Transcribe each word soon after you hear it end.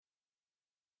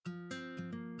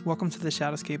Welcome to the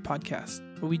Shadowscape podcast,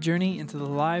 where we journey into the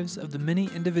lives of the many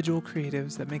individual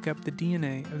creatives that make up the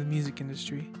DNA of the music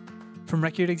industry. From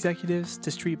record executives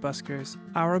to street buskers,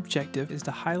 our objective is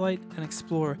to highlight and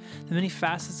explore the many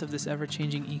facets of this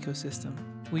ever-changing ecosystem.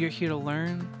 We are here to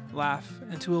learn, laugh,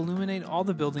 and to illuminate all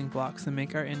the building blocks that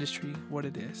make our industry what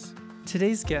it is.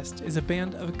 Today's guest is a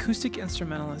band of acoustic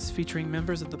instrumentalists featuring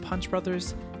members of the Punch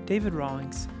Brothers, David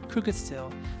Rawlings, Crooked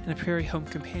Still, and a Prairie Home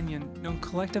Companion known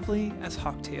collectively as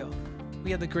Hawktail.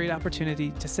 We had the great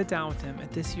opportunity to sit down with him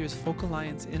at this year's Folk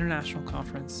Alliance International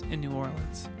Conference in New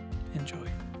Orleans. Enjoy.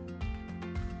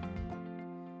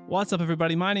 What's up,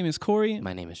 everybody? My name is Corey.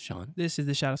 My name is Sean. This is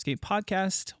the Shadowscape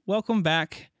podcast. Welcome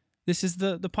back. This is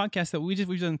the podcast that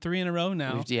we've done 3 in a row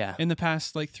now. In the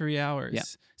past 3 hours. Yeah.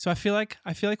 So I feel like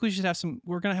we should have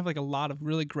we're gonna have a lot of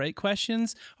really great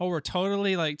questions, or we're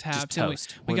totally tapped. Just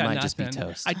toast. We got might nothing. just be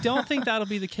toast. I don't think that'll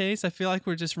be the case. I feel like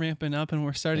we're just ramping up and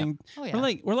we're starting. Yeah. Oh,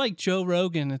 yeah. We're like Joe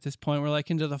Rogan at this point. We're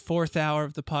into the 4th hour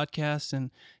of the podcast,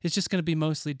 and it's just gonna be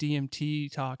mostly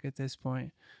DMT talk at this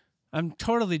point. I'm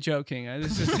totally joking.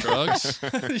 Drugs?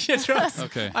 Yeah, drugs.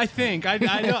 Okay. I think I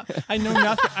know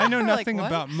nothing. I know nothing what?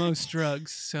 about most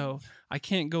drugs, so I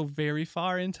can't go very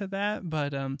far into that.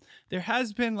 But there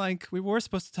has been we were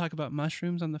supposed to talk about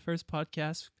mushrooms on the first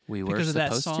podcast We were because of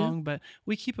that supposed song, to? but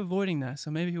we keep avoiding that, so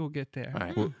maybe we'll get there. All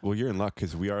right. Well, you're in luck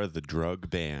because we are the drug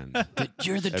band.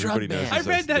 You're the Everybody drug knows band. I us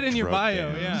read as that the in your drug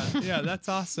bio. band. Yeah, that's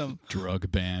awesome. Drug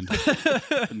band.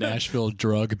 Nashville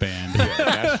drug band. Yeah,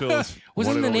 Nashville is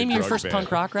Wasn't one the of the name of your drug first bands.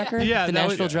 punk rock record? Yeah, The that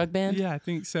was- Nashville Drug Band? Yeah, I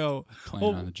think so.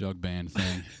 Playing on the drug band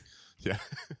thing. Yeah.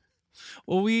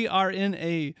 Well, we are in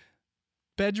a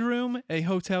bedroom, a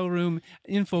hotel room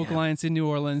in Folk Yeah. Alliance in New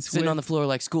Orleans. Sitting with on the floor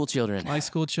like school children. my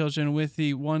school children with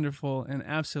the wonderful and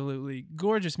absolutely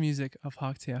gorgeous music of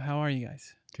Hawktail. How are you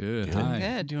guys? Good. Good. Hi.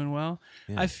 Good. Doing well?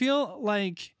 Yeah. I feel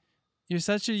like you're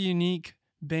such a unique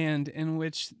band in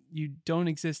which you don't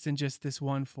exist in just this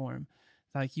one form.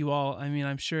 You all,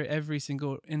 I'm sure every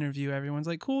single interview, everyone's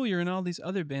like, cool, you're in all these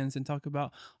other bands and talk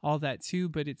about all that too.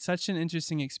 But it's such an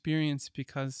interesting experience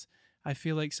because I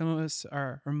feel like some of us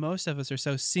are, or most of us are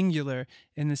so singular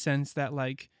in the sense that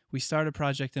we start a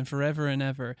project and forever and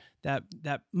ever that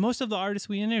most of the artists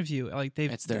we interview,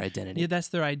 That's their identity. yeah, that's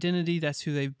their identity. That's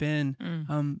who they've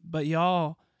been. But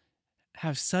y'all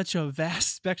have such a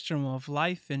vast spectrum of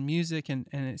life and music and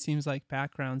it seems like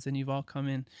backgrounds, and you've all come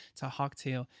in to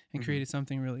Hawktail and created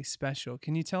something really special.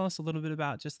 Can you tell us a little bit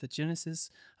about just the genesis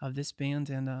of this band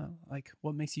and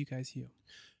what makes you guys you?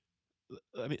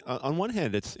 I mean, on one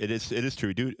hand, it is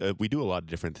true. We do a lot of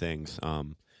different things,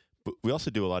 but we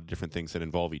also do a lot of different things that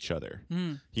involve each other.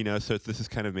 So this is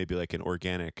kind of maybe like an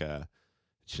organic,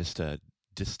 just a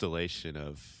distillation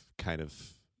of kind of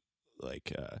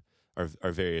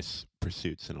our various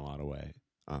pursuits in a lot of way.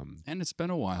 And it's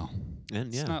been a while.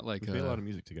 And It's not we made a lot of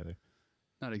music together.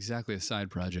 Not exactly a side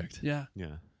project. Yeah.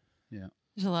 Yeah.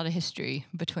 There's a lot of history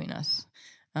between us.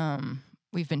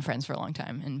 We've been friends for a long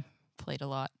time and played a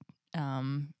lot.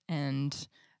 And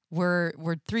we're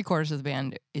 3/4 of the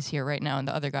band is here right now, and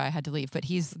the other guy had to leave, but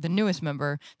he's the newest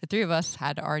member. The 3 of us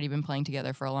had already been playing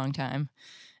together for a long time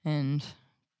and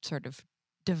sort of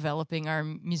developing our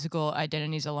musical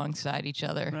identities alongside each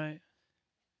other. Right.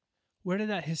 Where did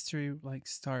that history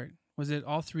start? Was it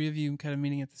all 3 of you kind of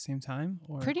meeting at the same time?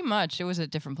 Or? Pretty much. It was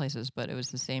at different places, but it was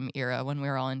the same era when we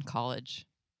were all in college.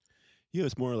 Yeah,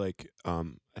 it's more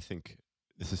I think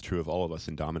this is true of all of us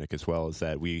and Dominic as well, is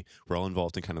that we're all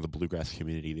involved in kind of the bluegrass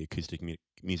community, the acoustic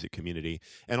music community,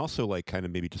 and also kind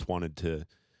of maybe just wanted to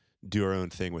do our own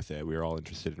thing with it. We were all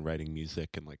interested in writing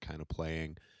music and kind of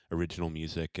playing original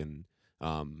music and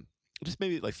just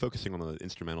maybe focusing on the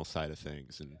instrumental side of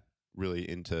things and really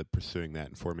into pursuing that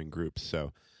and forming groups.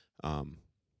 So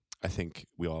I think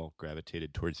we all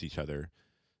gravitated towards each other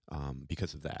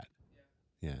because of that.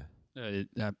 Yeah.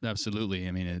 Absolutely.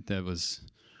 I mean, that was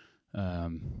a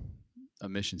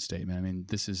mission statement. I mean,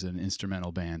 this is an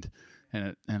instrumental band,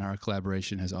 and our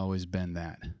collaboration has always been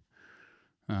that.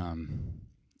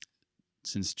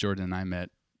 Since Jordan and I met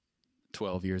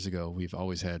 12 years ago, we've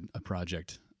always had a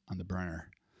project on the burner,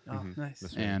 Oh, nice.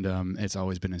 That's right. and it's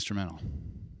always been instrumental.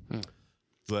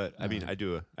 But I mean, I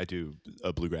do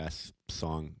a bluegrass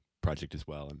song project as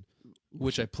well, and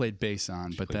Which I played bass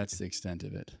on, but played that's the extent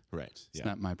of it. right, It's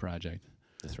not my project.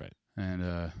 that's right.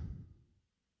 And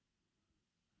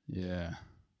yeah.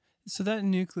 So that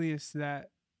nucleus that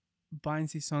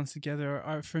binds these songs together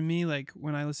are for me,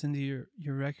 when I listen to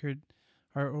your record,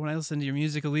 or when I listen to your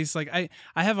music, at least I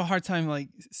have a hard time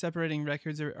separating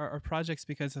records or projects,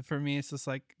 because for me it's just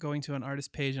going to an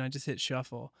artist page and I just hit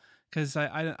shuffle, because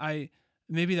I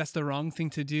maybe that's the wrong thing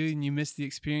to do and you miss the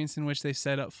experience in which they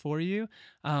set up for you.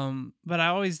 But I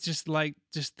always just like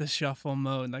just the shuffle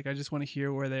mode. Like I just want to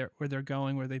hear where they're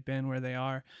going, where they've been, where they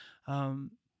are.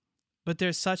 But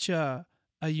there's such a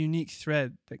unique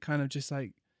thread that kind of just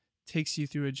like takes you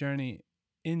through a journey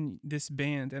in this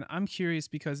band. And I'm curious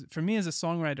because for me as a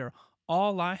songwriter,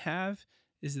 all I have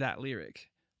is that lyric.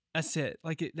 That's it.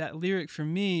 Like that lyric for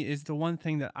me is the one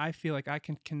thing that I feel like I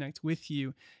can connect with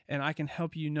you and I can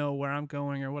help you know where I'm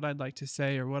going or what I'd like to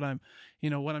say or what I'm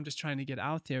just trying to get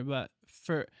out there. But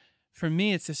for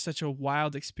me, it's just such a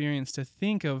wild experience to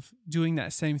think of doing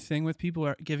that same thing with people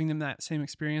or giving them that same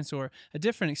experience or a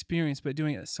different experience, but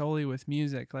doing it solely with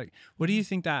music. Like, what do you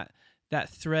think that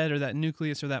thread or that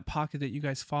nucleus or that pocket that you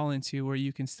guys fall into where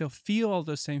you can still feel all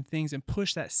those same things and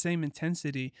push that same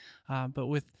intensity, but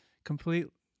with complete,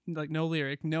 like no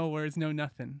lyric, no words, no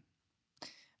nothing?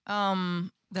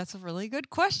 That's a really good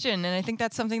question, and I think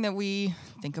that's something that we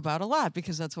think about a lot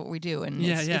because that's what we do, and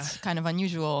it's kind of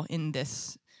unusual in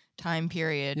this time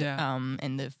period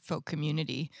in the folk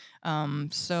community.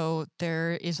 So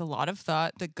there is a lot of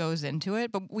thought that goes into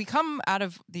it, but we come out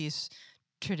of these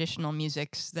traditional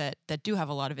musics that do have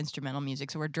a lot of instrumental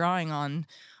music, so we're drawing on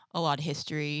a lot of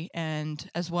history and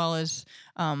as well as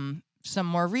some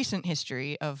more recent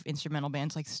history of instrumental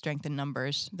bands like Strength in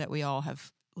Numbers that we all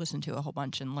have listened to a whole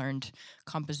bunch and learned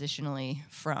compositionally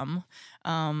from.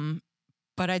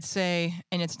 But I'd say,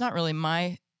 and it's not really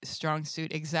my strong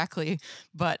suit exactly,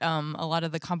 but a lot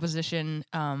of the composition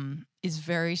is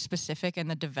very specific and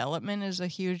the development is a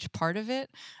huge part of it.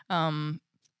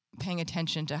 Paying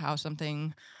attention to how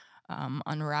something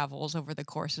unravels over the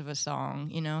course of a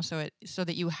song, so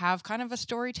that you have kind of a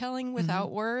storytelling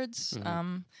without words,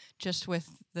 just with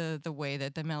the way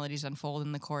that the melodies unfold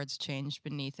and the chords change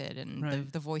beneath it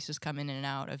and the voices come in and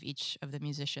out of each of the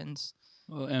musicians.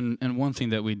 Well, and one thing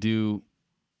that we do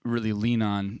really lean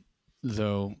on,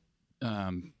 though,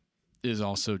 is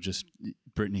also just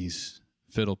Brittany's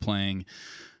fiddle playing,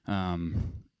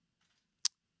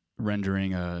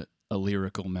 rendering a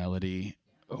lyrical melody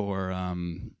or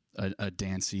a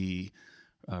dancey,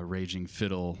 raging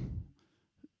fiddle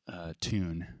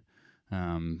tune.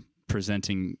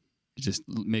 Presenting, just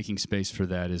making space for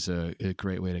that is a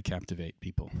great way to captivate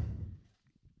people.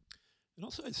 And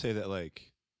also I'd say that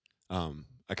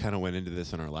I kind of went into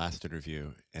this in our last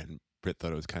interview and Britt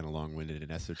thought it was kind of long-winded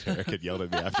and esoteric and yelled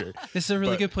at me after. This is a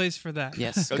really good place for that.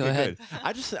 Yes, okay, go ahead.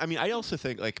 Good. I also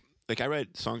think like I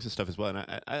write songs and stuff as well,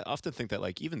 and I often think that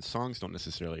even songs don't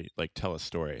necessarily tell a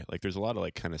story. Like there's a lot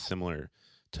of kind of similar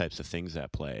types of things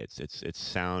at play. It's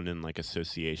sound and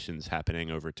associations happening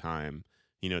over time.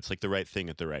 It's like the right thing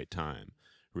at the right time.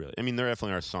 Really, I mean there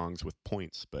definitely are songs with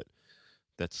points, but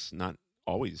that's not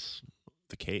always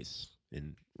the case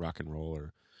in rock and roll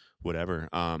or whatever.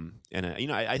 I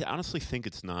honestly think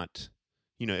it's not.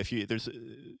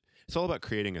 It's all about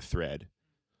creating a thread.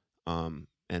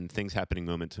 And things happening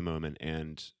moment to moment,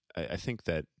 and I think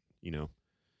that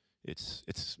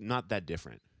it's not that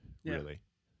different, really.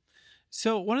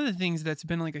 So one of the things that's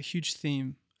been a huge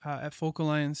theme at Folk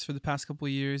Alliance for the past couple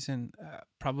of years, and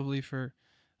probably for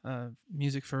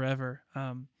music forever,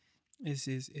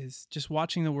 is just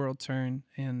watching the world turn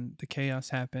and the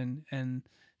chaos happen, and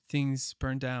things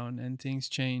burn down, and things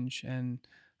change, and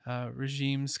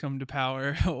regimes come to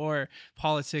power, or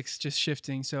politics just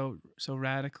shifting so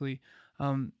radically.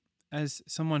 As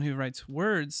someone who writes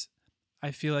words,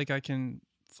 I feel like I can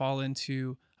fall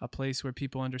into a place where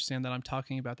people understand that I'm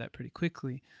talking about that pretty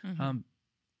quickly.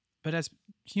 But as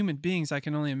human beings, I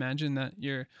can only imagine that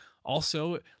you're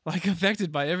also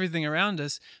affected by everything around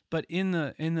us. But in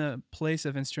the place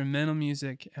of instrumental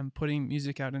music and putting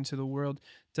music out into the world,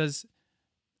 does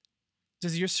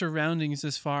your surroundings,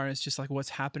 as far as just what's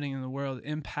happening in the world,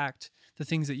 impact the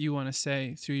things that you want to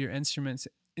say through your instruments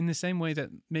in the same way that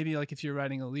maybe if you're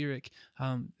writing a lyric,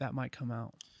 that might come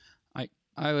out?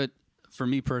 I would, for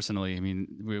me personally, I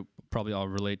mean, we probably all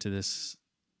relate to this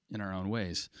in our own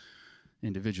ways,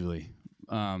 individually.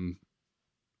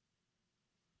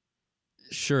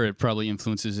 Sure, it probably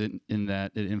influences it in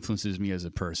that it influences me as a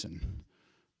person.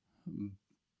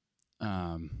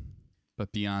 But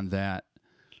beyond that,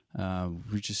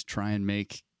 we just try and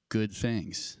make good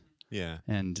things. Yeah.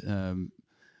 And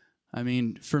I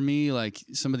mean, for me,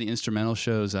 some of the instrumental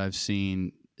shows I've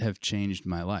seen have changed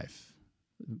my life.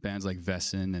 Bands like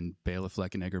Vesson and Bela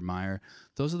Fleckenegger Meyer,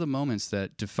 those are the moments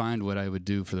that defined what I would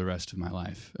do for the rest of my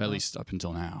life, at least up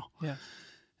until now. Yeah.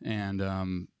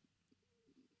 And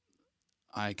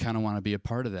I kind of want to be a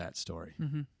part of that story.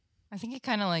 Mm-hmm. I think it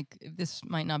kind of this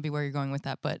might not be where you're going with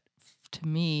that, but to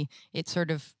me, it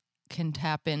sort of can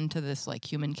tap into this like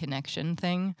human connection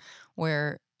thing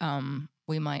where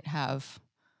we might have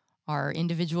our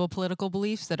individual political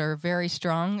beliefs that are very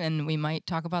strong, and we might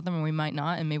talk about them or we might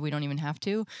not, and maybe we don't even have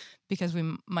to because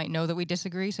we might know that we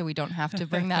disagree, so we don't have to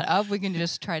bring that up. We can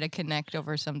just try to connect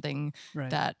over something Right.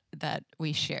 that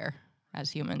we share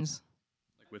as humans.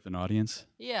 Like with an audience.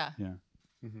 Yeah. Yeah.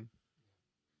 Mm-hmm.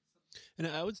 And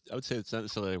I would say it's not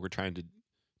necessarily we're trying to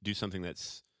do something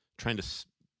that's trying to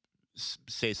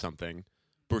say something,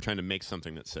 but we're trying to make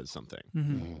something that says something.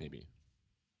 Mhm. Maybe.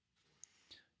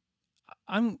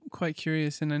 I'm quite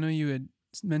curious, and I know you had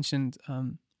mentioned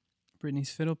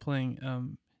Brittany's fiddle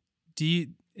playing. Do you,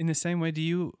 in the same way, do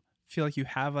you feel like you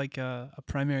have like a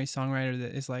primary songwriter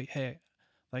that is like, hey,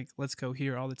 like let's go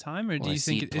here all the time, or do Or a you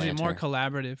think seed is it more planter.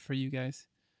 collaborative for you guys?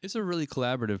 It's a really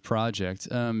collaborative project.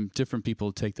 Different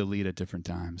people take the lead at different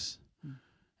times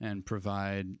and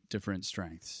provide different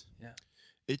strengths.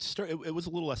 It was a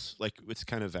little less like it's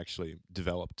kind of actually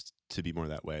developed to be more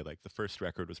that way. Like the first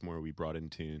record was more we brought in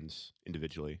tunes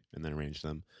individually and then arranged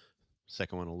them.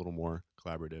 Second one a little more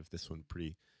collaborative. This one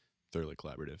pretty thoroughly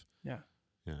collaborative. Yeah.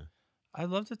 Yeah. I'd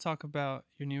love to talk about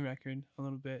your new record a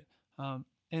little bit,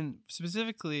 and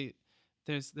specifically,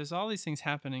 there's all these things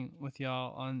happening with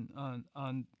y'all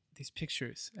on these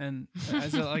pictures, and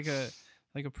as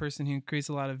a person who creates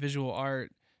a lot of visual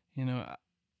art, you know,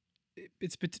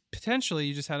 it's potentially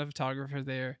you just had a photographer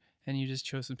there and you just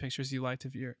chose some pictures you liked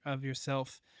of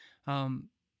yourself,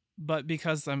 but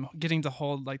because I'm getting to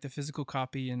hold like the physical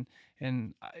copy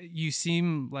and you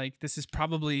seem like this is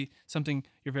probably something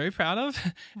you're very proud of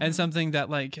and something that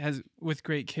like has with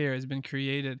great care has been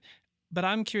created. But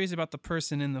I'm curious about the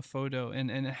person in the photo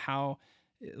and how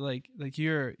like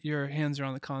your hands are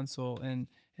on the console and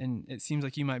it seems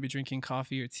like you might be drinking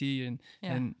coffee or tea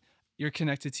and you're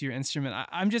connected to your instrument.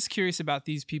 I'm just curious about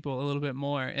these people a little bit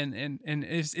more. And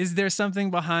is there something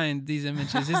behind these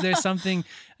images? Is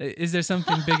there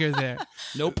something bigger there?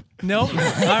 Nope. Nope. All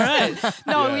right.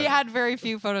 No, Yeah. we had very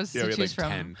few photos Yeah, to we had choose like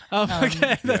from. 10. Oh,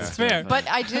 okay. That's Yeah. fair. But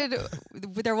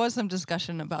there was some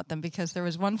discussion about them because there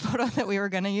was one photo that we were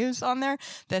going to use on there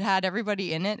that had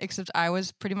everybody in it, except I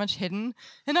was pretty much hidden.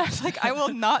 And I was like, I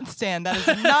will not stand. That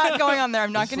is not going on there.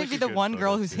 I'm not This is going to like be a the good one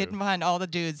girl photo, who's too. hidden behind all the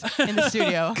dudes in the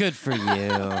studio. Good for you.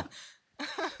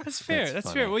 That's fair. That's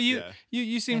That's fair. funny. Well, Yeah.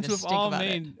 you seem had to to have stink all about it.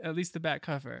 made at least the back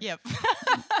cover. Yep.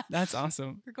 That's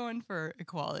awesome. We're going for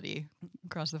equality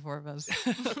across the four of us.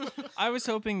 I was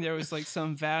hoping there was like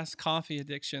some vast coffee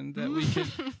addiction that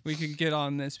we could get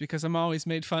on this because I'm always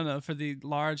made fun of for the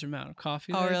large amount of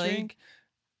coffee that Oh, I really? drink.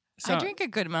 I drink a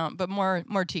good amount, but more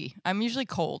tea. I'm usually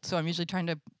cold, so I'm usually trying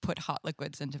to put hot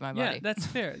liquids into my Yeah, body. that's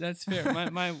fair. That's fair.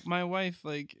 My wife,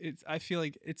 like, I feel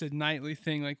like it's a nightly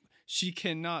thing. Like she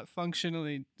cannot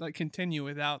functionally like continue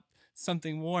without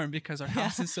something warm because our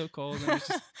house is so cold and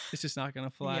it's just not gonna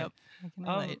fly. Yep. I can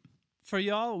relate. For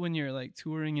y'all, when you're like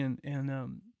touring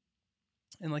and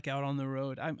like out on the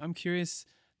road, I'm curious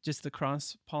just the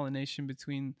cross pollination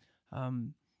between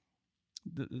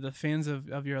the fans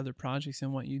of your other projects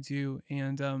and what you do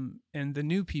and the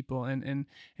new people and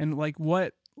like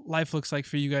what life looks like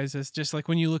for you guys as just like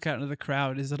when you look out into the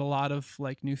crowd. Is it a lot of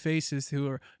like new faces who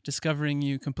are discovering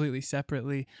you completely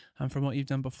separately from what you've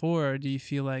done before, or do you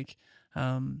feel like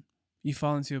you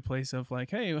fall into a place of like,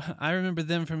 hey, I remember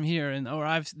them from here, and or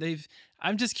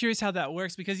I'm just curious how that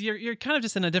works because you're kind of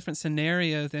just in a different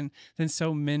scenario than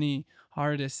so many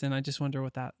artists, and I just wonder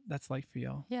what that's like for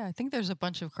y'all. Yeah, I think there's a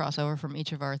bunch of crossover from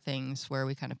each of our things where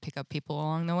we kind of pick up people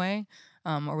along the way,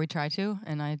 or we try to.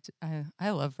 And I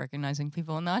love recognizing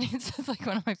people in the audience. It's like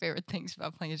one of my favorite things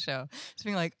about playing a show. It's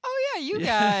being like, oh yeah, you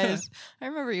guys, I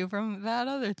remember you from that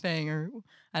other thing, or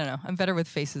I don't know. I'm better with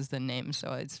faces than names,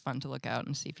 so it's fun to look out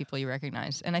and see people you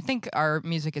recognize. And I think our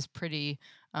music is pretty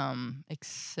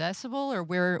accessible, or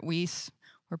we're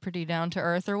pretty down to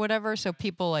earth or whatever. So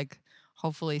people like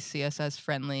hopefully see us as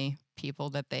friendly people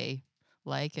that they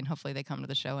like, and hopefully they come to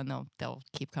the show and they'll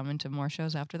keep coming to more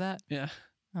shows after that. Yeah.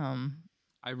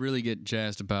 I really get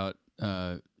jazzed about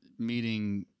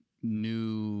meeting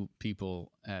new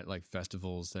people at like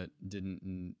festivals that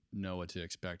didn't know what to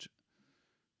expect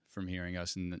from hearing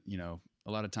us. And, you know,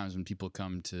 a lot of times when people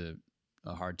come to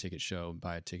a hard ticket show,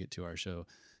 buy a ticket to our show,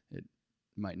 it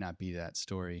might not be that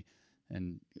story.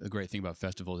 And the great thing about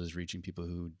festivals is reaching people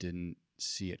who didn't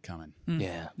see it coming.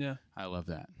 Yeah. Yeah. I love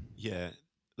that. Yeah.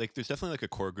 Like there's definitely like a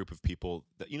core group of people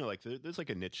that, you know, like there's like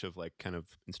a niche of like kind of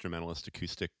instrumentalist,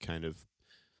 acoustic kind of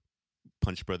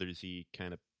Punch Brothers-y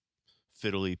kind of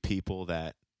fiddly people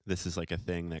that this is like a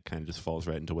thing that kind of just falls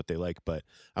right into what they like. But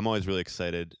I'm always really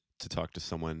excited to talk to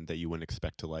someone that you wouldn't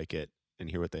expect to like it and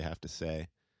hear what they have to say.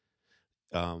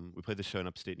 we played the show in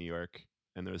upstate New York,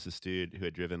 and there was this dude who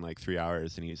had driven like 3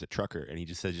 hours, and he's a trucker, and he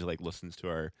just said he like listens to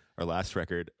our last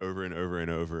record over and over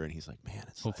and over, and he's like, man,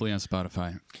 it's Hopefully on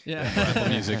Spotify. Yeah. Apple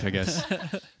Music, I guess.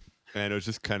 and it was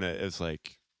just kind of, it was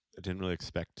like, I didn't really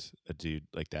expect a dude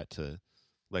like that to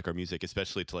like our music,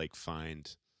 especially to like find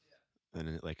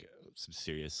like some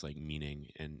serious like meaning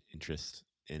and interest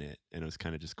in it, and it was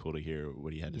kind of just cool to hear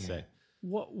what he had to say.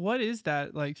 What is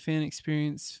that like fan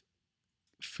experience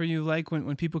for you, like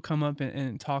when people come up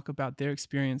and talk about their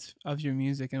experience of your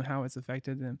music and how it's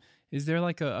affected them? Is there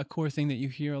like a core thing that you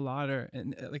hear a lot, or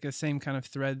like a same kind of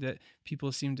thread that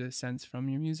people seem to sense from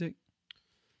your music?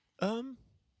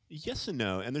 Yes and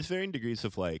no, and there's varying degrees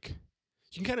of like,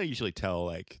 you can kind of usually tell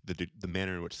like the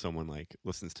manner in which someone like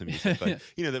listens to music, but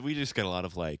you know that we just get a lot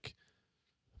of like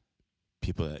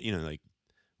people that, you know, like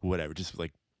whatever, just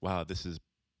like, wow, this is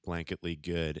blanketly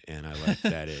good, and I like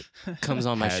that it Comes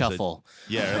on my has shuffle.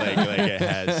 yeah, or like it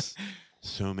has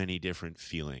so many different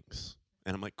feelings,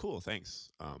 and I'm like, cool, thanks,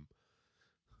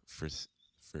 for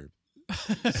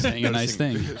Saying a nice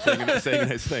thing. saying a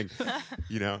nice thing,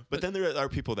 you know. But then there are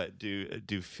people that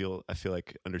do feel, I feel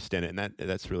like, understand it, and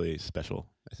that's really special,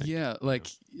 I think. Yeah, like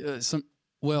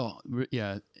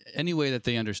yeah. Any way that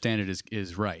they understand it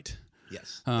is right.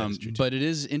 Yes, that is true too. But it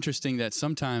is interesting that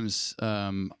sometimes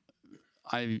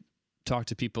I talk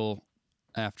to people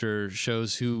after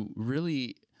shows who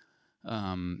really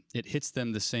it hits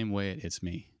them the same way it hits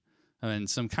me. I mean,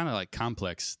 some kind of like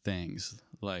complex things,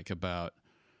 like about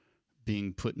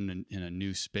being put in a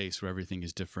new space where everything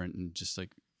is different, and just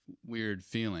like weird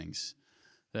feelings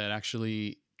that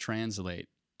actually translate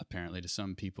apparently to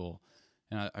some people.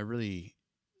 And I really,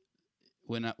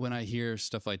 when I hear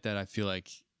stuff like that, I feel like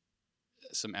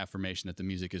some affirmation that the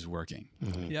music is working.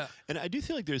 Mhm. Yeah. And I do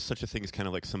feel like there's such a thing as kind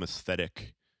of like some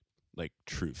aesthetic, like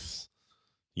truths.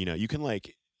 You know, you can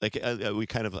like we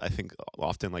kind of, I think,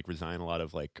 often like resign a lot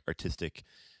of like artistic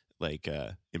like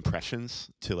impressions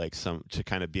to like to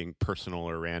kind of being personal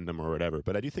or random or whatever.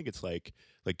 But I do think it's like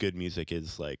good music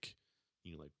is like,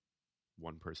 you know, like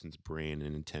one person's brain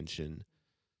and intention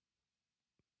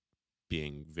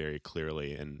being very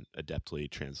clearly and adeptly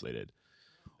translated.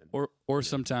 Or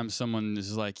sometimes someone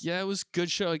is like, yeah, it was a good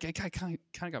show. Like, it kind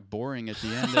of got boring at the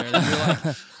end there. And then you're like,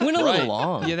 Went a right. little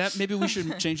long. Yeah, that maybe we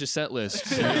should change the set list.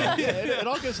 You know? Yeah, it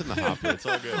all goes in the hopper. It's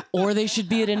all good. Or they should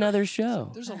be at another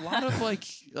show. There's a lot of like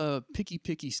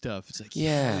picky stuff. It's like,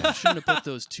 Yeah. I shouldn't have put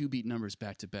those 2 beat numbers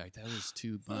back to back. That was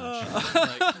too much.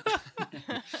 Like,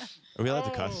 Are we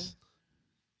allowed to cuss?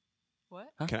 What?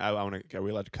 Are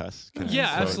we allowed to cuss? Can I Yeah,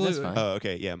 throw it? absolutely. That's fine. Oh,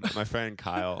 okay. Yeah, my friend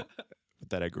Kyle,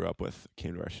 that I grew up with,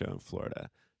 came to our show in Florida,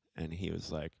 and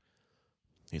he's like,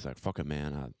 "Fuck it,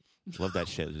 man, I love that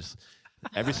shit. Just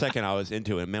every second I was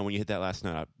into it. Man, when you hit that last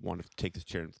note, I wanted to take this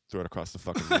chair and throw it across the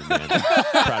fucking room, man.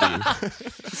 Proud of you."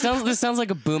 This sounds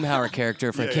like a Boomhauer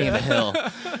character from King of the Hill.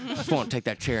 Just want to take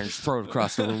that chair and just throw it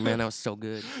across the room, man. That was so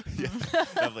good. Yeah.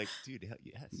 I'm like, dude, hell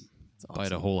yes. It's bite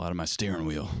a awesome. hole out of my steering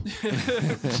wheel.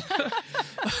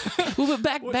 Well,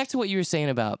 but back to what you were saying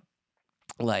about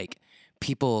like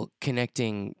people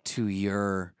connecting to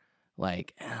your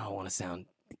like, I don't want to sound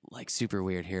like super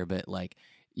weird here, but like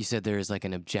you said there's like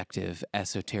an objective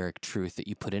esoteric truth that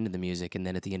you put into the music, and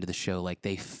then at the end of the show like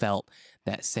they felt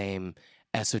that same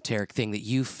esoteric thing that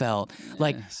you felt.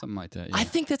 Like Yeah, something like that. Yeah. I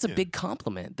think that's a Yeah. big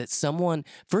compliment that someone,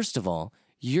 first of all,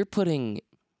 you're putting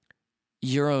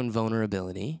your own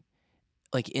vulnerability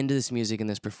like into this music and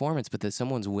this performance, but that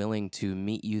someone's willing to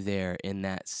meet you there in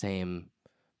that same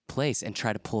place and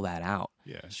try to pull that out.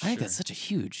 Yeah. I think that's such a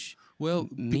huge, well,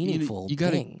 meaningful you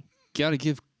gotta thing.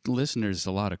 give listeners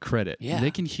a lot of credit. Yeah. They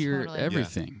can hear Totally.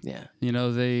 everything. Yeah, You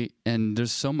know, and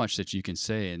there's so much that you can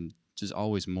say, and just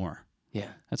always more.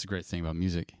 yeah. That's a great thing about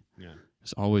music. Yeah.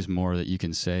 There's always more that you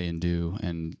can say and do,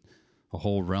 and a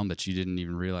whole realm that you didn't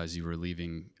even realize you were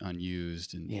leaving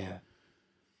unused. And Yeah.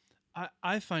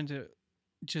 I find it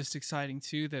just exciting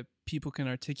too that people can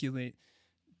articulate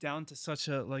down to such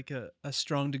a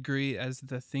strong degree as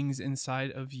the things inside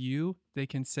of you they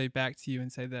can say back to you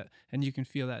and say that, and you can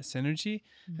feel that synergy.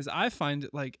 Because I find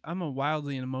it like I'm a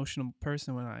wildly emotional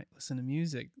person when I listen to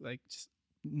music, like just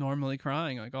normally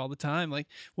crying like all the time. Like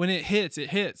when it hits,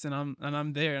 and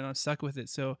I'm there and I'm stuck with it.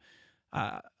 So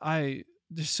I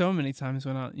there's so many times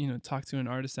when I talk to an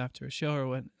artist after a show or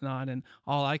whatnot, and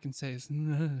all I can say is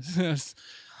like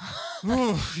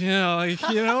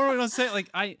what I'm saying.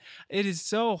 Like it is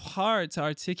so hard to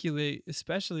articulate,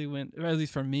 especially when, or at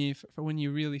least for me, for when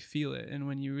you really feel it and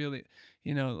when you really,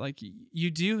 like you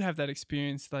do have that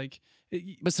experience. Like,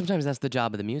 But sometimes that's the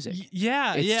job of the music.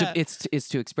 yeah, It's yeah. it's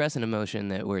to express an emotion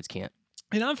that words can't.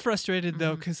 And I'm frustrated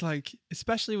though, Mhm. because like,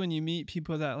 especially when you meet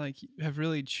people that like have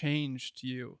really changed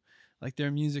you, like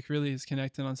their music really is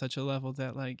connected on such a level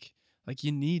that like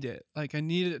you need it. Like I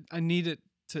need it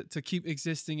to keep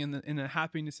existing in the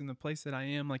happiness in the place that I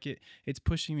am. Like it's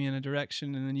pushing me in a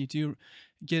direction, and then you do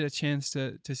get a chance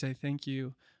to say thank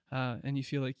you, and you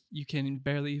feel like you can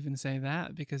barely even say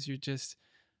that because you're just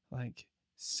like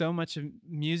so much of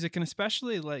music, and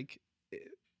especially like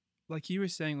you were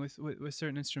saying with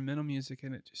certain instrumental music,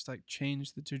 and it just like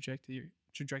changed the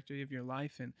trajectory of your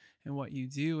life and what you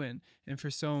do, and for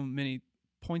so many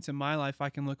points in my life I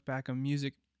can look back on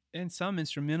music and some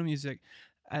instrumental music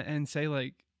and say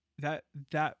like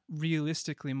that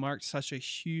realistically marked such a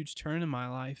huge turn in my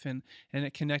life, and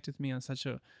it connected with me on such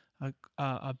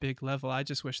a big level. I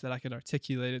just wish that I could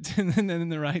articulate it in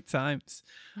the right times.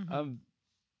 Mhm.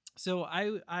 So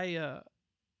I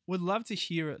would love to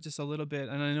hear just a little bit,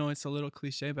 and I know it's a little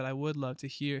cliche, but I would love to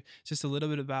hear just a little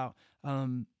bit about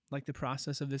like the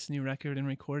process of this new record and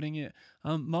recording it.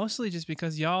 Mostly just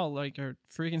because y'all like are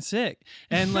freaking sick,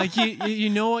 and like you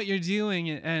know what you're doing,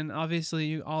 and obviously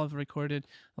you all have recorded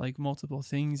like multiple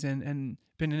things and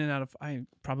been in and out of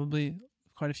probably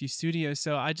quite a few studios.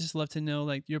 So I just love to know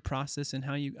like your process and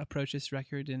how you approach this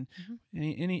record, and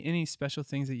Mhm. any special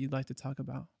things that you'd like to talk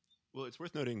about. Well, it's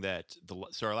worth noting that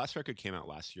so our last record came out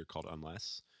last year called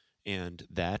Unless, and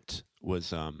that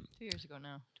was 2 years ago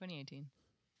now, 2018.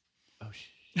 oh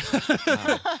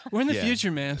wow. We're in the Yeah.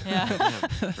 future, man. Yeah. Damn,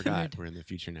 I forgot we're in the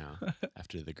future now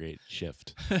after the great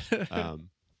shift.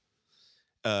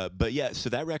 But yeah, so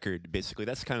that record basically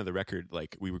that's kind of the record.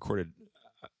 Like we recorded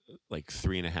like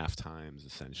 3.5 times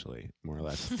essentially, more or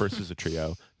less. First as a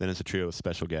trio, then as a trio with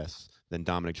special guests. Then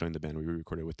Dominic joined the band. We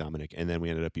recorded with Dominic, and then we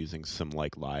ended up using some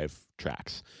like live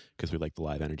tracks because we liked the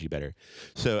live energy better.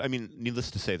 So I mean,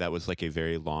 needless to say, that was like a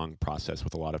very long process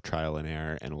with a lot of trial and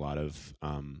error and a lot of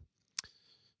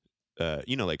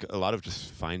like a lot of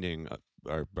just finding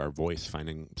our voice,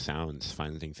 finding sounds,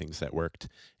 finding things that worked,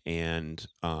 and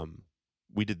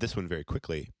we did this one very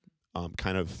quickly,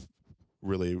 kind of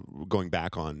really going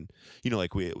back on,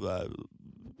 like we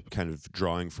kind of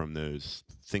drawing from those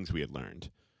things we had learned.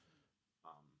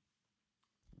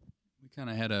 We kind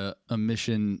of had a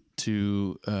mission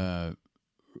to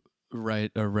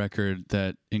write a record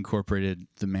that incorporated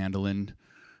the mandolin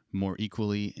more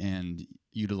equally and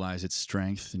utilize its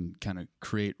strength and kind of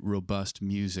create robust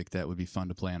music that would be fun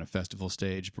to play on a festival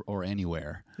stage or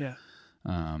anywhere. Yeah.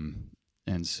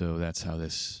 And so that's how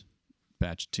this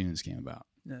batch of tunes came about.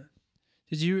 Yeah.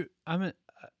 Did you? I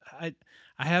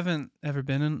haven't ever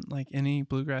been in like any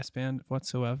bluegrass band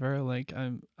whatsoever. Like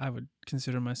I would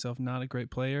consider myself not a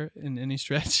great player in any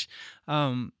stretch.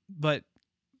 But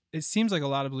it seems like a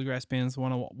lot of bluegrass bands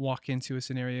want to walk into a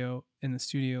scenario in the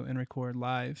studio and record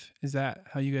live. Is that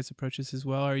how you guys approach this as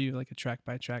well? Or are you like a track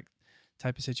by track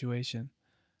type of situation?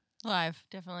 Live,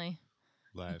 definitely.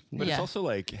 Live, but Yeah. it's also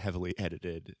like heavily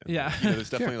edited. and, Yeah. like, there's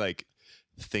definitely like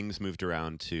things moved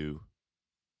around to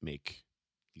make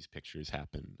these pictures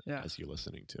happen Yeah. as you're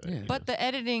listening to it. Yeah. you know? But the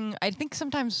editing, I think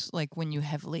sometimes like when you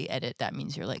heavily edit, that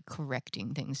means you're like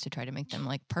correcting things to try to make them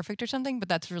like perfect or something. But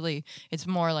that's really, it's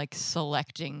more like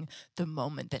selecting the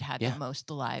moment that had Yeah. the most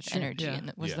live Sure, energy yeah. and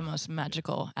that was Yeah. the most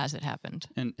magical as it happened.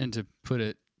 And to put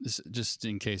it, just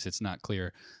in case it's not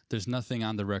clear, there's nothing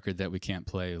on the record that we can't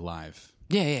play live.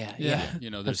 Yeah.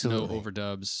 There's Absolutely. no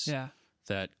overdubs Yeah.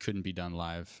 that couldn't be done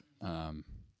live.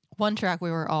 One track we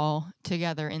were all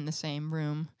together in the same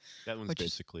room, that one's which is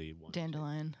basically one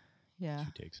Dandelion. Yeah.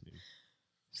 Two takes maybe.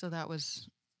 So that was,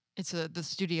 the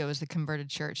studio is the converted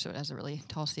church, so it has a really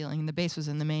tall ceiling. The bass was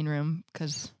in the main room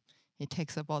because it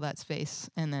takes up all that space.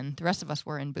 And then the rest of us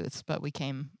were in booths, but we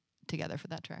came together for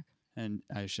that track. And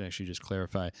I should actually just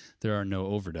clarify, there are no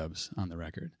overdubs on the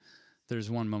record. There's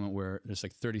one moment where there's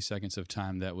like 30 seconds of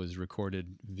time that was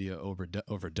recorded via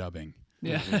overdubbing.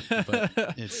 Yeah. But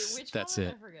that's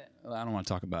it. I don't want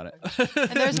to talk about it.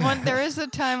 And there is a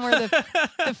time where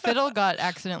the fiddle got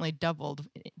accidentally doubled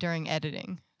during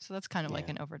editing. So that's kind of like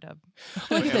Yeah. an overdub.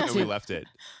 And we left it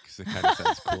because it kind of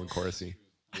sounds cool and chorusy.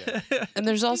 Yeah. And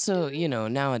there's also,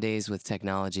 nowadays with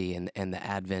technology and the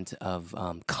advent of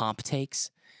comp takes,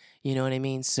 you know what I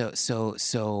mean? So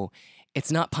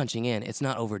it's not punching in, it's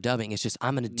not overdubbing. It's just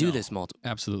I'm going to do No. this multiple.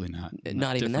 Absolutely not.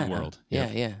 Not even that. Different huh? world.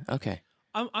 Yeah. Yep. Yeah. Okay.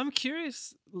 I'm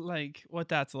curious, like what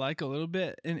that's like a little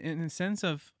bit in the sense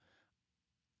of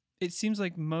it seems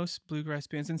like most bluegrass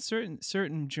bands in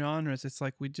certain genres, it's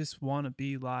like we just want to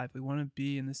be live. We want to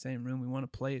be in the same room. We want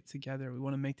to play it together. We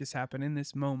want to make this happen in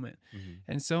this moment.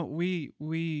 And so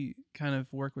we kind of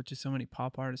work with just so many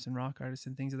pop artists and rock artists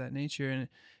and things of that nature, and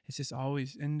it's just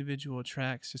always individual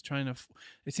tracks, just trying to.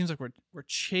 It seems like we're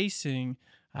chasing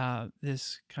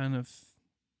this kind of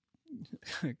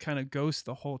ghost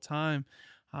the whole time.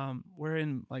 We're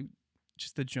in like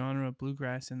just the genre of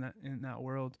bluegrass in that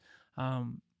world.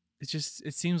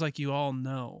 It seems like you all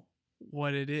know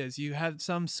what it is. You have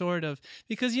some sort of,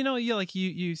 because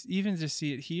you even just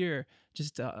see it here,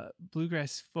 just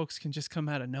bluegrass folks can just come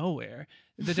out of nowhere.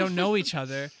 They don't know each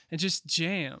other and just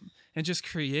jam and just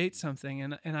create something.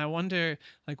 And I wonder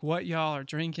like what y'all are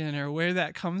drinking or where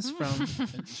that comes from. I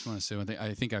just want to say one thing.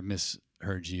 I think I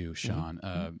misheard you, Sean.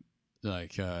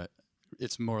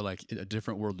 It's more like a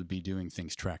different world to be doing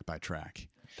things track by track.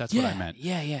 That's what I meant.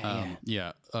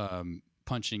 Yeah.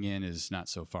 Punching in is not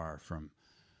so far from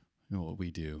what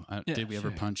we do. Did we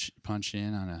ever punch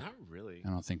in on a? Not really. I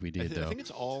don't think we did though. I think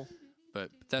it's all. But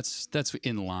that's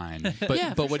in line.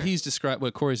 But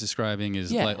what Corey's describing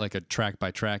is like a track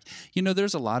by track.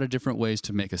 There's a lot of different ways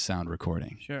to make a sound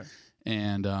recording. Sure.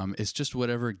 And it's just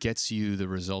whatever gets you the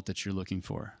result that you're looking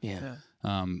for. Yeah.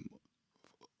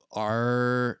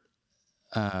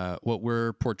 What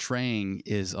we're portraying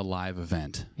is a live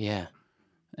event. Yeah.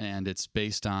 And it's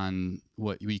based on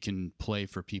what we can play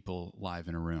for people live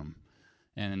in a room.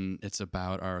 And it's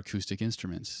about our acoustic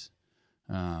instruments.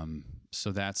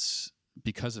 So that's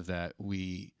because of that,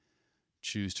 we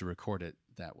choose to record it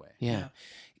that way. Yeah.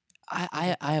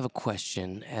 I have a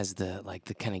question as the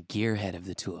kind of gearhead of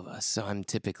the two of us. So I'm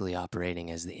typically operating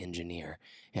as the engineer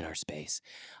in our space.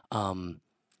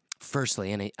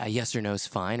 Firstly, and a yes or no is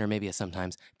fine, or maybe a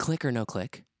sometimes click or no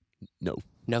click.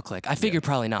 No click. I figure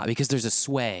probably not, because there's a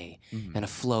sway and a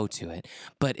flow to it.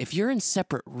 But if you're in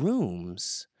separate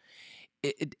rooms,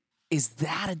 is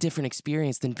that a different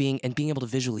experience than being able to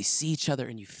visually see each other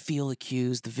and you feel the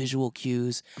cues, the visual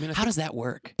cues? I mean, how does that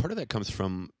work? Part of that comes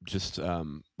from just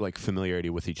like familiarity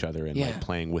with each other and like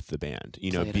playing with the band. Play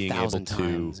it being able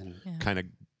to kind of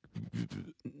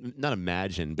not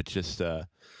imagine, but just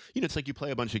it's like you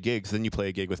play a bunch of gigs, then you play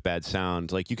a gig with bad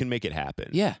sound. Like you can make it happen.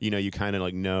 Yeah. You kind of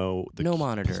like know no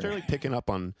monitor. Start like picking up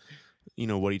on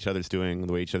what each other's doing,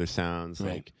 the way each other sounds,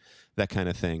 like that kind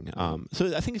of thing.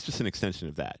 So I think it's just an extension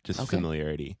of that, just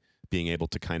familiarity, being able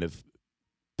to kind of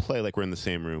play like we're in the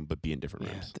same room but be in different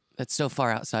rooms. That's so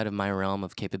far outside of my realm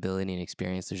of capability and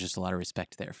experience. There's just a lot of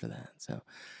respect there for that.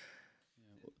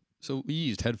 So we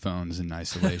used headphones in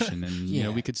isolation,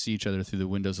 and we could see each other through the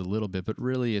windows a little bit, but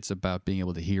really it's about being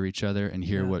able to hear each other and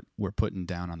hear what we're putting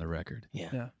down on the record.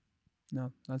 Yeah.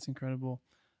 No, that's incredible.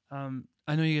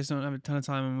 I know you guys don't have a ton of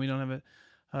time, and we don't have it.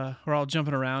 We're all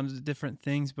jumping around to different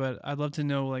things, but I'd love to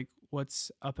know like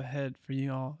what's up ahead for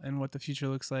you all and what the future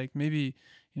looks like. Maybe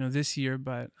this year,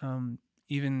 but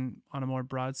even on a more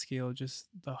broad scale, just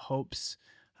the hopes.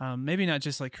 Maybe not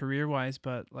just like career-wise,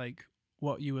 but like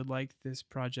what you would like this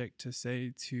project to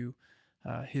say to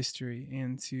history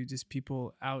and to just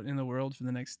people out in the world for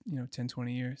the next 10,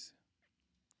 20 years.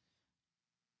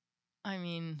 I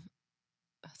mean,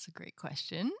 that's a great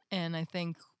question, and I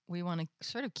think we want to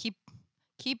sort of keep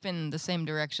in the same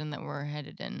direction that we're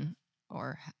headed in,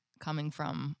 or coming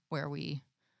from, where we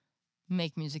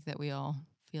make music that we all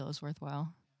feel is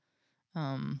worthwhile.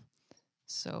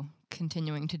 So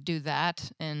continuing to do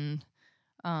that, and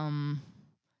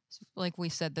like we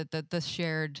said, that the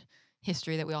shared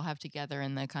history that we all have together,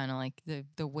 and the kind of like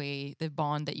the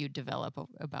bond that you develop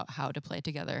about how to play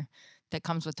together, that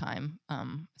comes with time. I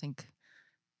think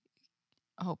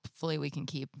hopefully we can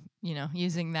keep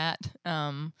using that,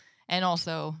 and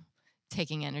also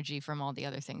taking energy from all the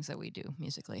other things that we do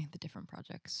musically, the different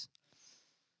projects.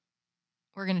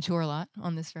 We're going to tour a lot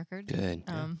on this record. Good.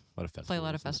 A lot of festivals. Play a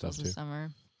lot of festivals this summer.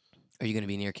 Are you going to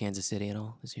be near Kansas City at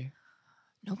all this year?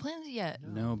 No plans yet.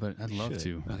 No, but I'd love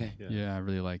to. Okay. Yeah, I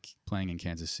really like playing in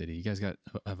Kansas City. You guys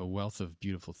have a wealth of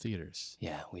beautiful theaters.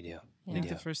 Yeah, we do. I think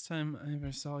the first time I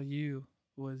ever saw you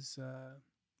was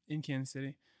in Kansas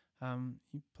City.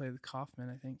 You played with Kaufman,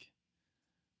 I think.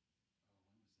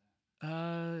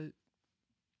 I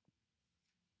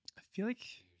feel like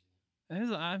I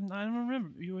don't remember.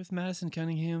 You were with Madison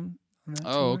Cunningham on that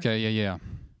tour. Okay, yeah.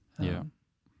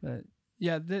 But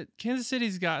yeah, the Kansas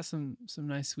City's got some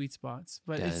nice sweet spots,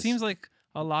 but it Does. seems like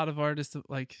a lot of artists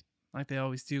like they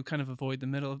always do, kind of avoid the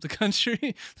middle of the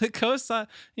country. The coast, the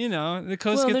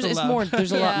coast gets a lot.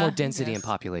 There's a lot more Yeah, density yes. and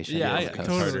population. Yeah, on I the coast.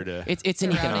 totally. Harder to. It's an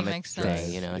The routing economic makes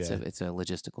thing, sense. It's a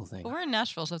logistical thing. But we're in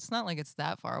Nashville, so it's not like it's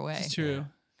that far away. It's true.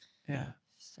 Yeah.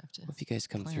 Just have to Well, if you guys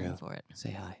come plan through, for it.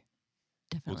 say hi.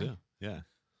 We'll definitely. do. Yeah.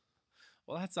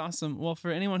 Well, that's awesome. Well,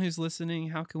 for anyone who's listening,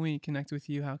 how can we connect with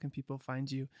you? How can people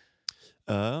find you?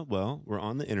 Well, we're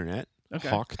on the internet, Okay.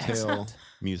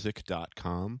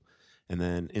 hawktailmusic.com, and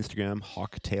then Instagram,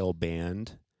 Hawktail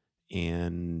Band,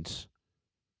 and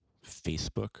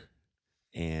Facebook,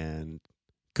 and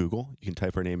Google. You can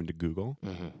type our name into Google.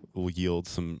 Mm-hmm. We'll yield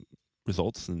some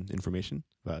results and information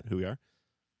about who we are.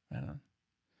 Right on.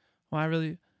 Well, I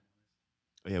really.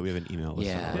 Yeah, we have an email list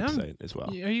on Yeah. our Yeah, website as well.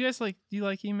 Are you guys like? Do you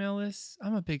like email lists?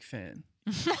 I'm a big fan.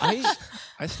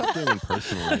 I stopped doing them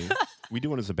personally. We do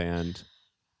one as a band.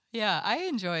 Yeah, I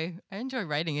enjoy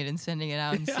writing it and sending it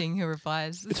out and Yeah. seeing who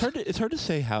replies. It's hard to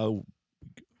say how,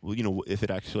 well, if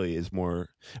it actually is more.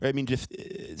 I mean, just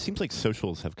it seems like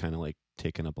socials have kind of like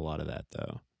taken up a lot of that,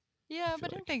 though. Yeah, feel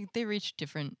but I like- think they reach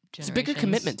different It's a generations. bigger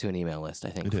commitment to an email list, I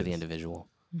think, It for the is. individual.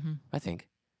 Hmm. I think.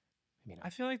 I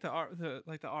feel like the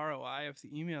ROI of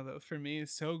the email though for me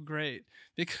is so great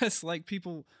because like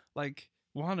people like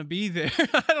want to be there.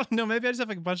 I don't know. Maybe I just have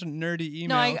like a bunch of nerdy email.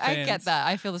 No, I get fans. that.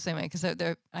 I feel the same way because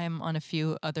I'm on a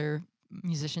few other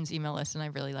musicians' email lists and I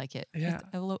really like it. Yeah.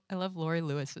 I love Lori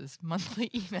Lewis's monthly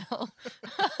email.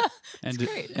 And it's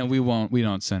great. and we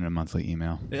don't send a monthly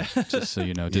email. Yeah. Just so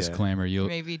you know, disclaimer. You'll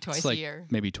Maybe twice it's like a year.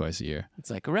 maybe twice a year. It's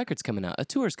like a record's coming out, a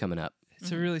tour's coming up.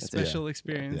 It's a really That's it. special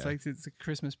experience. Yeah. Like it's a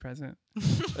Christmas present.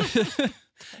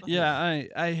 Yeah,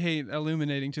 I hate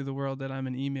illuminating to the world that I'm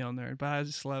an email nerd, but I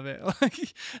just love it.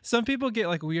 Like some people get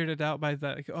like weirded out by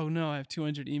that. Like, oh no, I have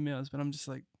 200 emails, but I'm just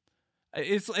like,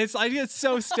 I get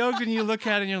so stoked when you look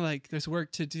at it and you're like, there's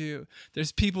work to do.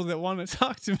 There's people that want to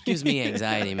talk to me. Gives me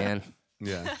anxiety, man.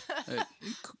 Yeah.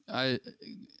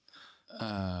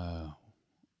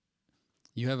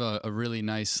 You have a really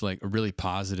nice, like a really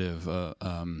positive.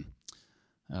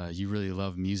 You really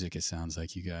love music. It sounds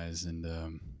like you guys and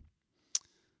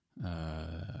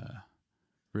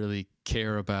really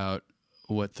care about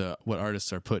what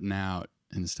artists are putting out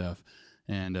and stuff.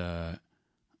 And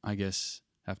I guess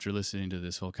after listening to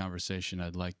this whole conversation,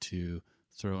 I'd like to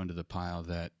throw into the pile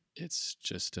that it's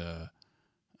just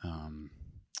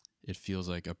it feels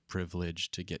like a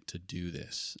privilege to get to do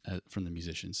this from the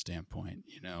musician's standpoint.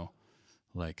 You know,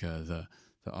 like the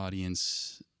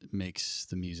audience makes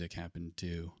the music happen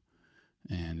too,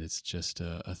 and it's just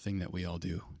a thing that we all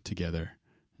do together.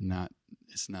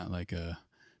 It's not like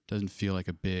doesn't feel like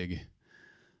a big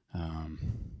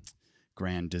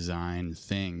grand design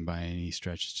thing by any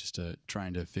stretch. It's just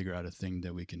trying to figure out a thing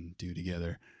that we can do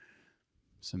together.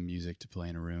 Some music to play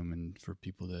in a room and for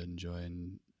people to enjoy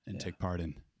and take part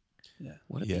in. Yeah.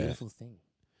 What a Yeah. beautiful thing.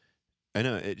 I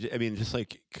know. I mean, just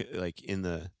like in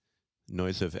the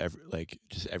noise of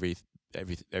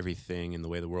everything in the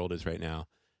way the world is right now,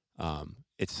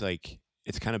 it's like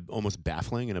it's kind of almost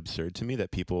baffling and absurd to me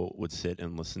that people would sit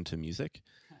and listen to music.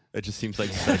 It just seems like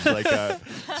such like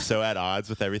so at odds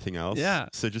with everything else. Yeah.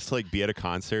 So just to like be at a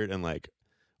concert and like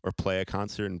or play a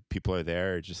concert and people are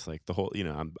there, just like the whole,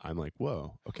 I'm like,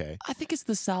 whoa, okay, I think it's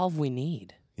the salve we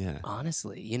need. yeah,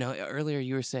 Honestly, earlier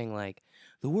you were saying like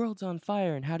the world's on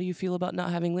fire and how do you feel about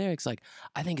not having lyrics? Like,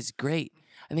 I think it's great.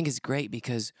 I think it's great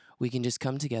because we can just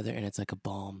come together and it's like a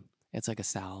balm. It's like a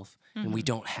salve and we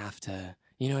don't have to,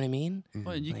 you know what I mean?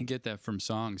 Well, and you can Like- get that from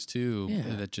songs too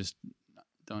Yeah. that just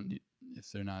don't,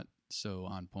 if they're not so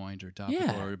on point or topical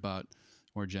Yeah. or about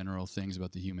more general things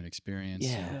about the human experience.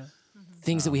 Yeah. Yeah.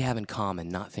 Things that we have in common,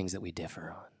 not things that we differ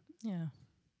on. Yeah.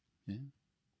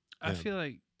 I Yeah. feel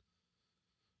like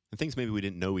and things maybe we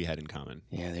didn't know we had in common.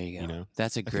 Yeah, there you go. You know?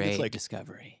 That's a think it's great like-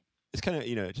 discovery. It's kind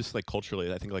of just like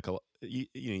culturally, I think like you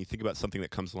think about something that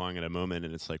comes along at a moment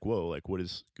and it's like, whoa, like what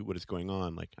is going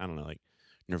on? Like I don't know, like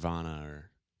Nirvana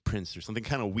or Prince or something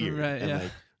kind of weird, Right, and yeah.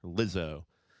 like Lizzo,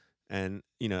 and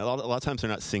a lot of times they're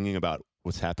not singing about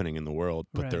what's happening in the world,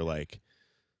 but they're Right. like,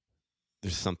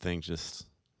 there's something just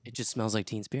It just smells like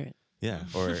Teen Spirit. yeah,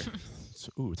 or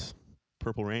it's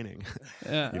purple raining,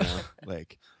 yeah.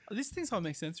 like These things all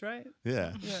make sense, right?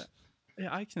 yeah, Yeah,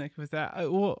 I connect with that.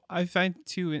 I find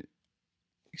too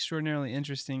extraordinarily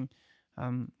interesting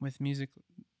with music,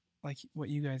 like what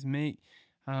you guys make.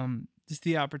 Just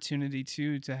the opportunity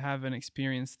to have an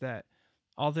experience that,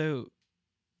 although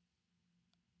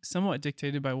somewhat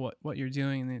dictated by what you're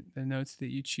doing and the notes that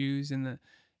you choose and the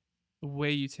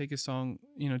way you take a song,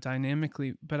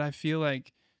 dynamically. But I feel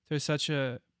like there's such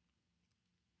a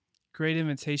great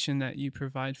invitation that you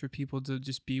provide for people to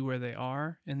just be where they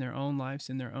are in their own lives,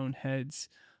 in their own heads,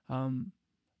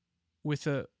 with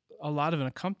a lot of an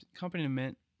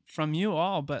accompaniment from you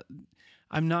all. But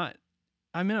I'm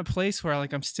in a place where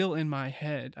like I'm still in my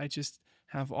head. I just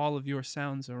have all of your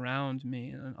sounds around me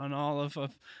and on all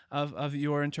of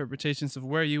your interpretations of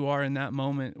where you are in that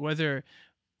moment, whether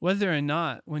whether or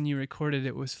not when you recorded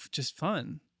it was just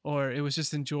fun or it was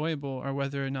just enjoyable, or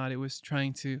whether or not it was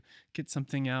trying to get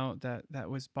something out that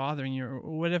was bothering you, or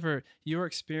whatever your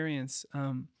experience.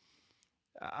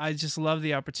 I just love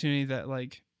the opportunity that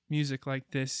like music like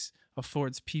this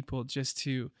affords people just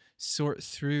to sort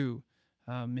through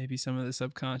maybe some of the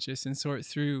subconscious and sort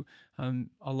through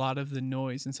a lot of the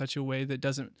noise in such a way that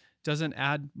doesn't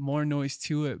add more noise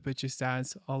to it, but just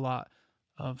adds a lot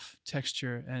of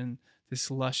texture and this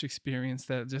lush experience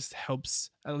that just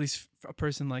helps, at least for a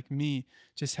person like me,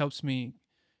 just helps me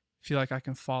feel like I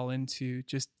can fall into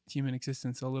just human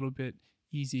existence a little bit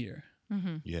easier.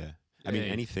 Mm-hmm. Yeah. I mean,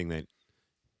 anything that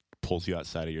pulls you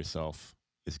outside of yourself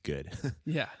is good.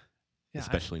 Yeah.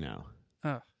 Especially now.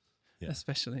 Yeah.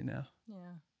 Especially now. Yeah.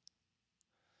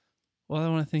 Well, I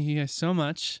want to thank you guys so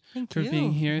much for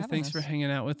being here. Thanks for us.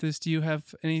 hanging out with us. Do you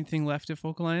have anything left at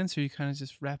Focal Alliance, or are you kind of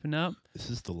just wrapping up? This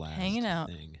is the last Hanging out.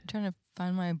 thing. I'm trying to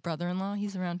find my brother-in-law.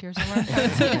 He's around here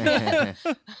somewhere.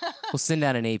 We'll send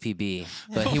out an APB,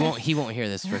 but he won't hear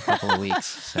this for a couple of weeks.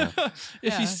 So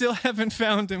If you still haven't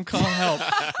found him, call help.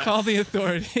 Call the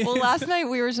authorities. Well, last night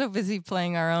we were so busy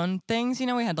playing our own things. You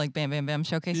know, we had like Bam Bam Bam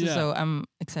showcases. Yeah. So I'm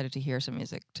excited to hear some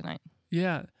music tonight.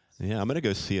 Yeah. Yeah, I'm going to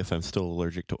go see if I'm still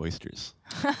allergic to oysters.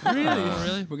 Really?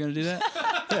 Really? We're gonna do that?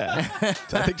 Yeah. I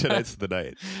think tonight's the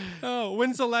night. Oh,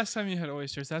 when's the last time you had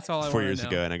oysters? That's all I want 4 to know. years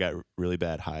ago, and I got really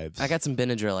bad hives. I got some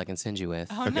Benadryl I can send you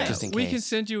with, Oh, nice. just in We case. can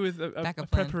send you with a Backup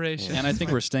plan. preparation. And I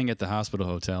think we're staying at the hospital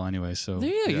hotel anyway. So There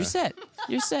you go. Yeah. You're set.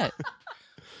 You're set.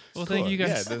 Well, thank you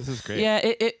guys. Yeah, this is great. Yeah,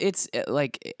 it's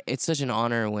like it's such an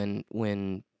honor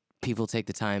when people take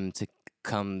the time to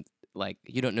come. Like,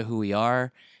 you don't know who we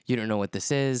are, you don't know what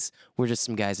this is. We're just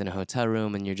some guys in a hotel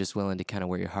room, and you're just willing to kind of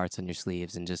wear your hearts on your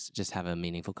sleeves and just have a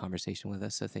meaningful conversation with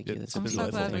us. So thank you. Yeah, That's it's I'm been so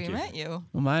delightful. glad Thank we you. met you.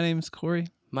 Well, my name's Corey.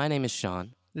 My name is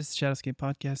Sean. This is Shadowscape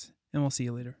Podcast, and we'll see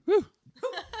you later.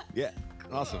 Yeah,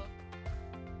 awesome.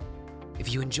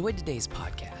 If you enjoyed today's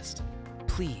podcast,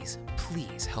 please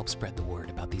help spread the word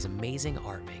about these amazing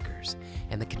art makers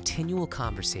and the continual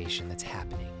conversation that's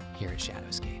happening here at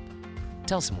Shadowscape.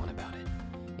 Tell someone about it,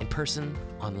 in person,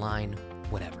 online,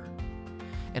 whatever.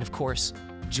 And of course,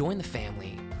 join the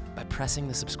family by pressing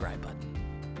the subscribe button.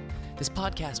 This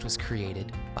podcast was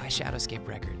created by Shadowscape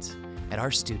Records at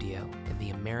our studio in the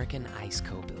American Ice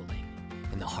Co. building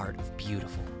in the heart of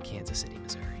beautiful Kansas City,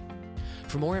 Missouri.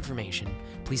 For more information,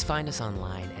 please find us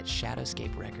online at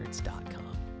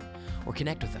shadowscaperecords.com or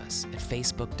connect with us at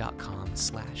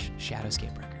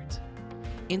facebook.com/shadowscaperecords,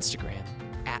 Instagram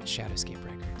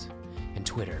 @shadowscaperecords, and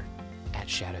Twitter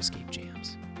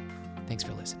 @shadowscapejams. Thanks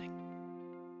for listening.